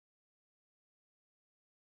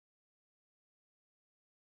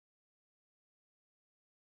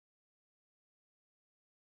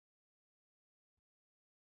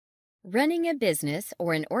Running a business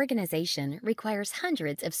or an organization requires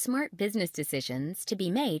hundreds of smart business decisions to be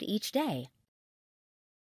made each day.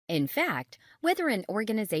 In fact, whether an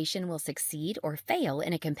organization will succeed or fail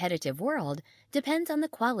in a competitive world depends on the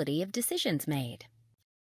quality of decisions made.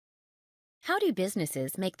 How do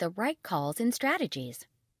businesses make the right calls and strategies?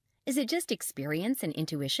 Is it just experience and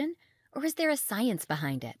intuition, or is there a science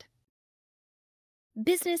behind it?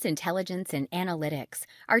 Business intelligence and analytics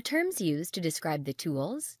are terms used to describe the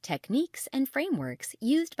tools, techniques, and frameworks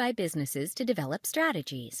used by businesses to develop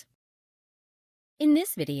strategies. In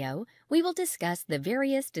this video, we will discuss the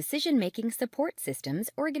various decision-making support systems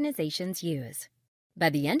organizations use. By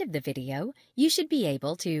the end of the video, you should be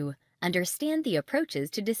able to understand the approaches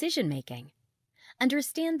to decision-making,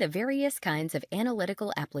 understand the various kinds of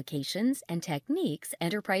analytical applications and techniques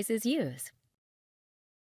enterprises use,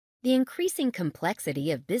 the increasing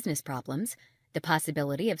complexity of business problems, the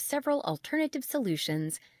possibility of several alternative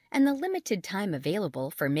solutions, and the limited time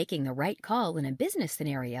available for making the right call in a business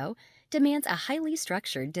scenario demands a highly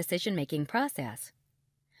structured decision-making process.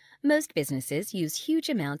 Most businesses use huge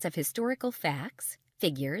amounts of historical facts,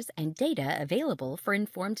 figures, and data available for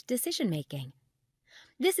informed decision-making.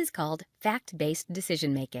 This is called fact-based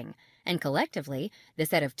decision-making, and collectively, the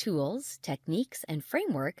set of tools, techniques, and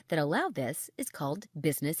framework that allow this is called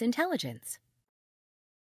business intelligence.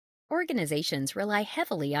 Organizations rely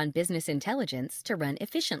heavily on business intelligence to run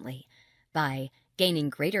efficiently by gaining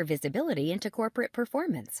greater visibility into corporate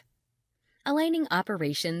performance, aligning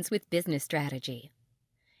operations with business strategy,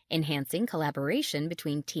 enhancing collaboration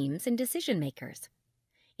between teams and decision-makers,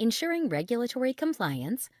 ensuring regulatory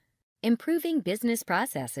compliance, improving business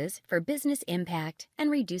processes for business impact, and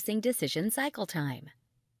reducing decision cycle time,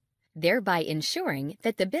 thereby ensuring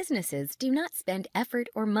that the businesses do not spend effort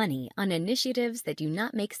or money on initiatives that do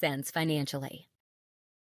not make sense financially.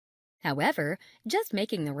 However, just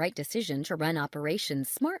making the right decision to run operations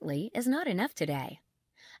smartly is not enough today.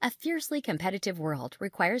 A fiercely competitive world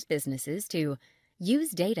requires businesses to use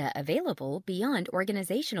data available beyond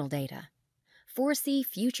organizational data, foresee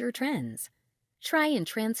future trends, try and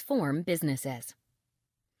transform businesses.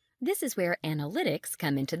 This is where analytics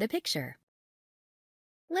come into the picture.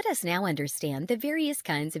 Let us now understand the various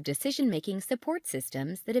kinds of decision-making support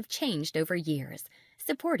systems that have changed over years,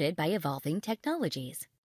 supported by evolving technologies.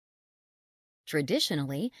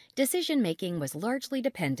 Traditionally, decision-making was largely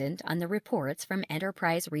dependent on the reports from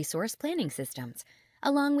enterprise resource planning systems,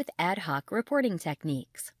 along with ad hoc reporting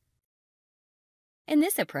techniques. In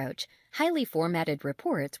this approach, highly formatted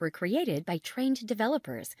reports were created by trained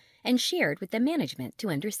developers and shared with the management to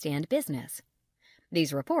understand business.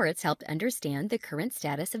 These reports helped understand the current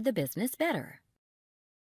status of the business better.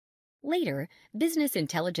 Later, business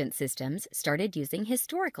intelligence systems started using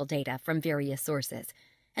historical data from various sources,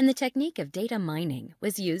 and the technique of data mining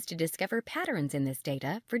was used to discover patterns in this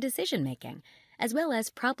data for decision-making, as well as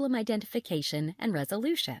problem identification and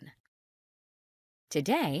resolution.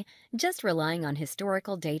 Today, just relying on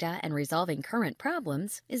historical data and resolving current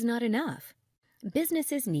problems is not enough.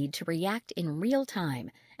 Businesses need to react in real time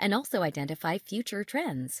and also identify future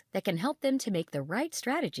trends that can help them to make the right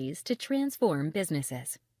strategies to transform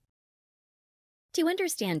businesses. To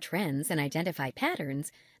understand trends and identify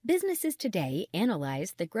patterns, businesses today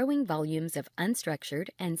analyze the growing volumes of unstructured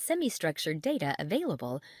and semi-structured data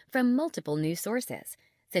available from multiple news sources,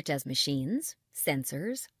 such as machines,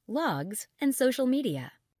 sensors, logs, and social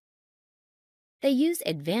media. They use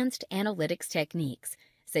advanced analytics techniques,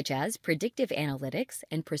 such as predictive analytics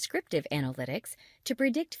and prescriptive analytics, to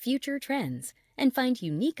predict future trends and find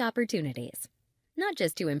unique opportunities, not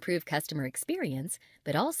just to improve customer experience,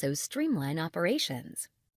 but also streamline operations.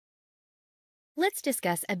 Let's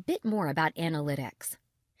discuss a bit more about analytics.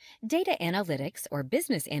 Data analytics, or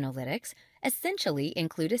business analytics, essentially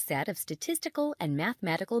include a set of statistical and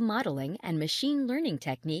mathematical modeling and machine learning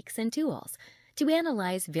techniques and tools to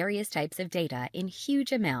analyze various types of data in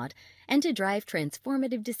huge amount and to drive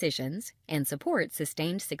transformative decisions and support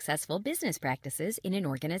sustained successful business practices in an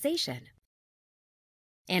organization.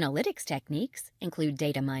 Analytics techniques include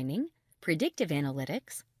data mining, predictive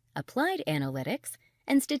analytics, applied analytics,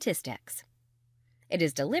 and statistics. It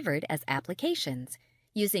is delivered as applications,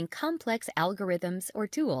 using complex algorithms or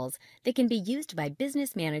tools that can be used by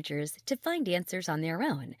business managers to find answers on their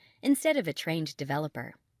own instead of a trained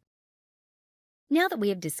developer. Now that we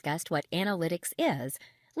have discussed what analytics is,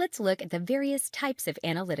 let's look at the various types of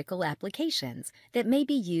analytical applications that may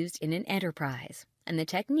be used in an enterprise and the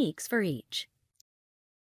techniques for each.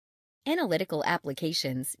 Analytical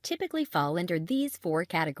applications typically fall under these four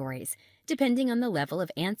categories, depending on the level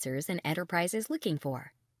of answers an enterprise is looking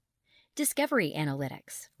for. Discovery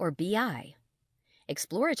analytics, or BI.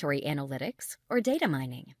 exploratory analytics or data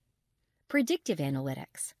mining, predictive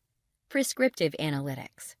analytics, prescriptive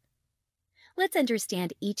analytics. Let's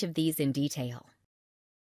understand each of these in detail.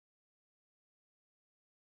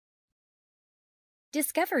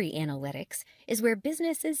 Discovery analytics is where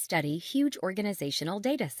businesses study huge organizational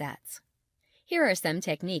data sets. Here are some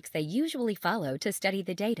techniques they usually follow to study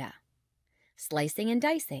the data. Slicing and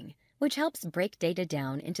dicing, which helps break data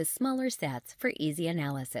down into smaller sets for easy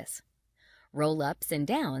analysis. Roll-ups and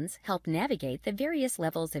downs help navigate the various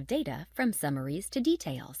levels of data from summaries to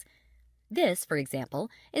details. This, for example,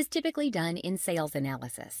 is typically done in sales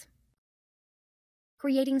analysis.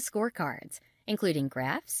 Creating scorecards, including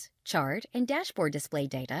graphs, chart, and dashboard display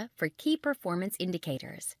data for key performance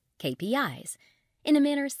indicators, KPIs, in a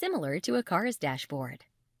manner similar to a car's dashboard.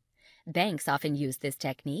 Banks often use this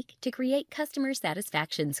technique to create customer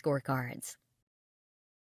satisfaction scorecards.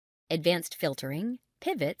 Advanced filtering,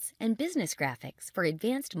 pivots, and business graphics for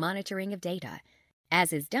advanced monitoring of data,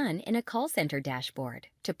 as is done in a call center dashboard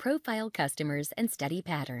to profile customers and study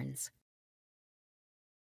patterns.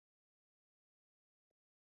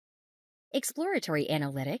 Exploratory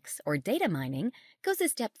analytics, or data mining, goes a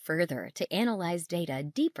step further to analyze data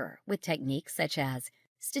deeper with techniques such as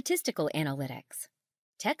statistical analytics,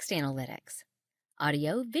 text analytics,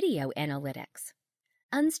 audio-video analytics,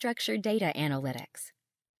 unstructured data analytics,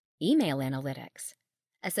 email analytics,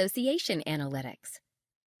 association analytics,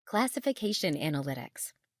 classification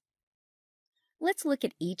analytics. Let's look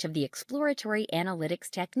at each of the exploratory analytics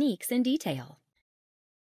techniques in detail.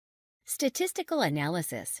 Statistical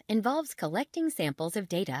analysis involves collecting samples of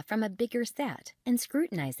data from a bigger set and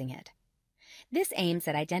scrutinizing it. This aims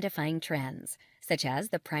at identifying trends, such as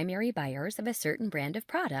the primary buyers of a certain brand of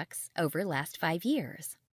products over the last 5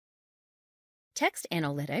 years. Text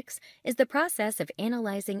analytics is the process of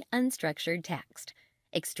analyzing unstructured text,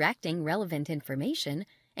 extracting relevant information,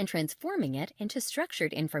 and transforming it into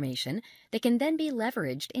structured information that can then be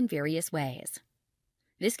leveraged in various ways.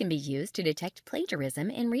 This can be used to detect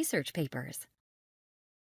plagiarism in research papers.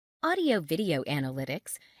 Audio-video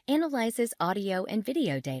analytics analyzes audio and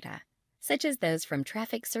video data, such as those from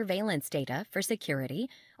traffic surveillance data for security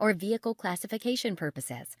or vehicle classification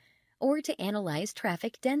purposes, or to analyze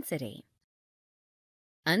traffic density.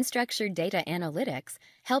 Unstructured data analytics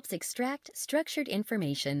helps extract structured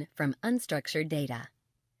information from unstructured data.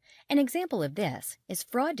 An example of this is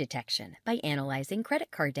fraud detection by analyzing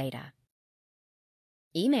credit card data.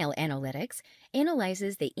 Email analytics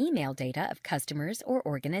analyzes the email data of customers or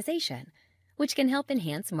organization, which can help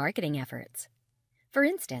enhance marketing efforts. For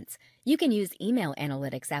instance, you can use email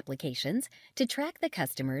analytics applications to track the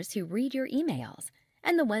customers who read your emails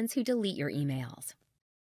and the ones who delete your emails.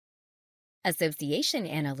 Association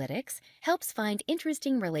analytics helps find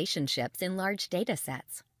interesting relationships in large data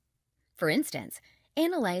sets. For instance,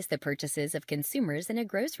 analyze the purchases of consumers in a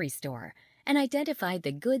grocery store and identify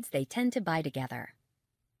the goods they tend to buy together.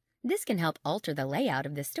 This can help alter the layout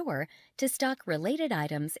of the store to stock related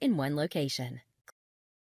items in one location.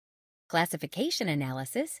 Classification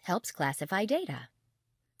analysis helps classify data.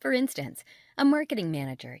 For instance, a marketing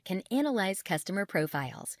manager can analyze customer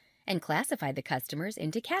profiles and classify the customers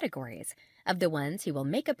into categories of the ones who will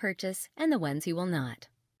make a purchase and the ones who will not.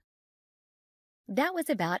 That was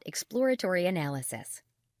about exploratory analysis.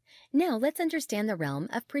 Now let's understand the realm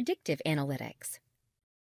of predictive analytics.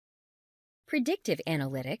 Predictive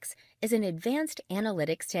analytics is an advanced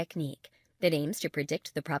analytics technique that aims to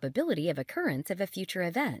predict the probability of occurrence of a future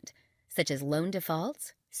event, such as loan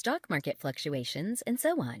defaults, stock market fluctuations, and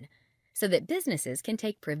so on, so that businesses can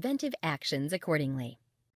take preventive actions accordingly.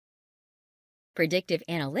 Predictive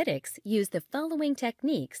analytics use the following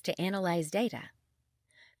techniques to analyze data: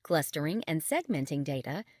 clustering and segmenting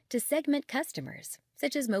data to segment customers,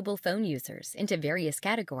 such as mobile phone users, into various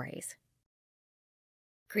categories.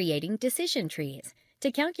 Creating decision trees to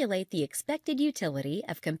calculate the expected utility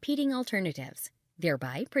of competing alternatives,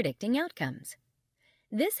 thereby predicting outcomes.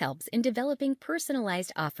 This helps in developing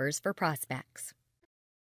personalized offers for prospects.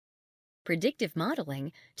 Predictive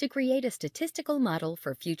modeling to create a statistical model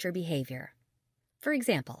for future behavior. For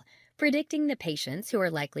example, predicting the patients who are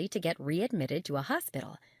likely to get readmitted to a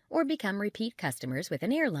hospital or become repeat customers with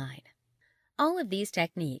an airline. All of these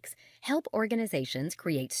techniques help organizations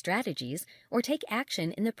create strategies or take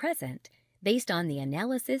action in the present based on the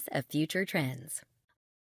analysis of future trends.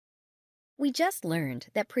 We just learned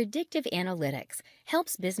that predictive analytics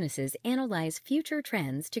helps businesses analyze future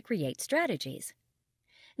trends to create strategies.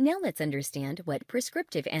 Now let's understand what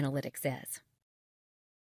prescriptive analytics is.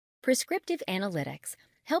 Prescriptive analytics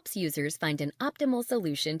helps users find an optimal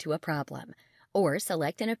solution to a problem or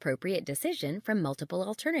select an appropriate decision from multiple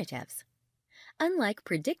alternatives. Unlike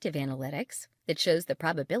predictive analytics, that shows the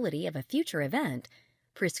probability of a future event,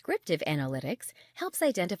 prescriptive analytics helps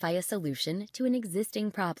identify a solution to an existing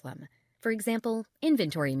problem, for example,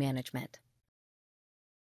 inventory management.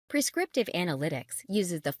 Prescriptive analytics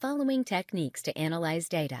uses the following techniques to analyze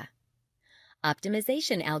data.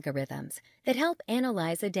 Optimization algorithms that help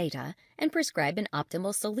analyze the data and prescribe an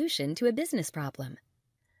optimal solution to a business problem.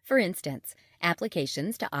 For instance,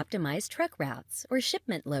 applications to optimize truck routes or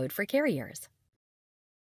shipment load for carriers.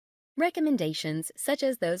 Recommendations such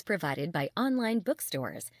as those provided by online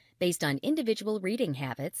bookstores based on individual reading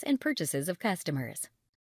habits and purchases of customers.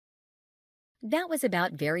 That was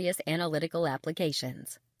about various analytical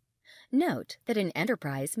applications. Note that an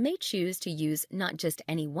enterprise may choose to use not just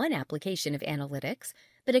any one application of analytics,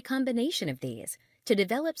 but a combination of these to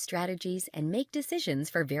develop strategies and make decisions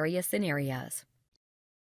for various scenarios.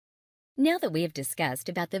 Now that we have discussed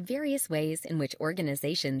about the various ways in which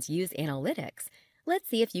organizations use analytics, let's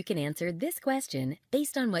see if you can answer this question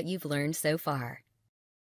based on what you've learned so far.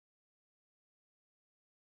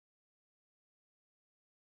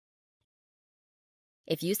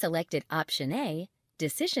 If you selected option A,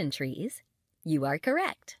 decision trees, you are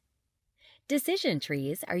correct. Decision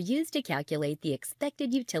trees are used to calculate the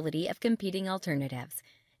expected utility of competing alternatives,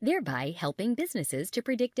 thereby helping businesses to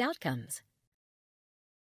predict outcomes.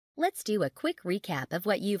 Let's do a quick recap of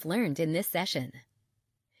what you've learned in this session.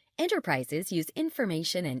 Enterprises use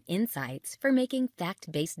information and insights for making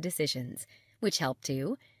fact-based decisions, which help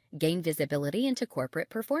to gain visibility into corporate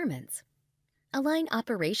performance, align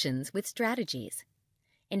operations with strategies,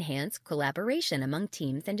 enhance collaboration among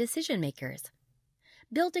teams and decision-makers,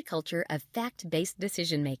 build a culture of fact-based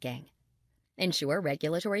decision-making, ensure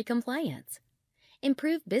regulatory compliance,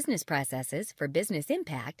 improve business processes for business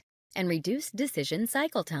impact, and reduce decision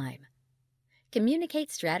cycle time. Communicate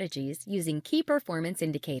strategies using key performance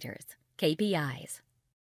indicators, KPIs.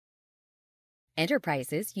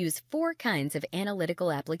 Enterprises use 4 kinds of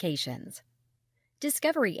analytical applications.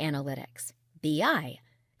 Discovery analytics, BI,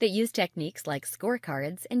 that use techniques like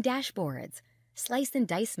scorecards and dashboards, slice and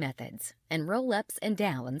dice methods, and roll-ups and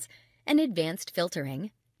downs, and advanced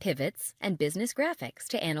filtering, pivots, and business graphics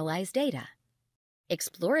to analyze data.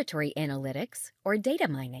 Exploratory analytics, or data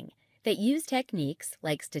mining, that use techniques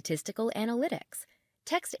like statistical analytics,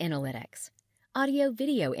 text analytics,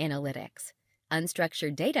 audio-video analytics,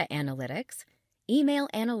 unstructured data analytics, email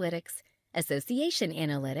analytics, association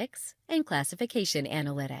analytics, and classification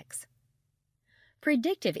analytics.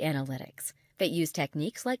 Predictive analytics that use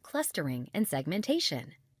techniques like clustering and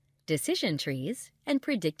segmentation, decision trees, and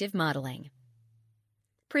predictive modeling.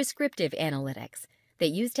 Prescriptive analytics that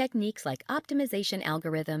use techniques like optimization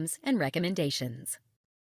algorithms and recommendations.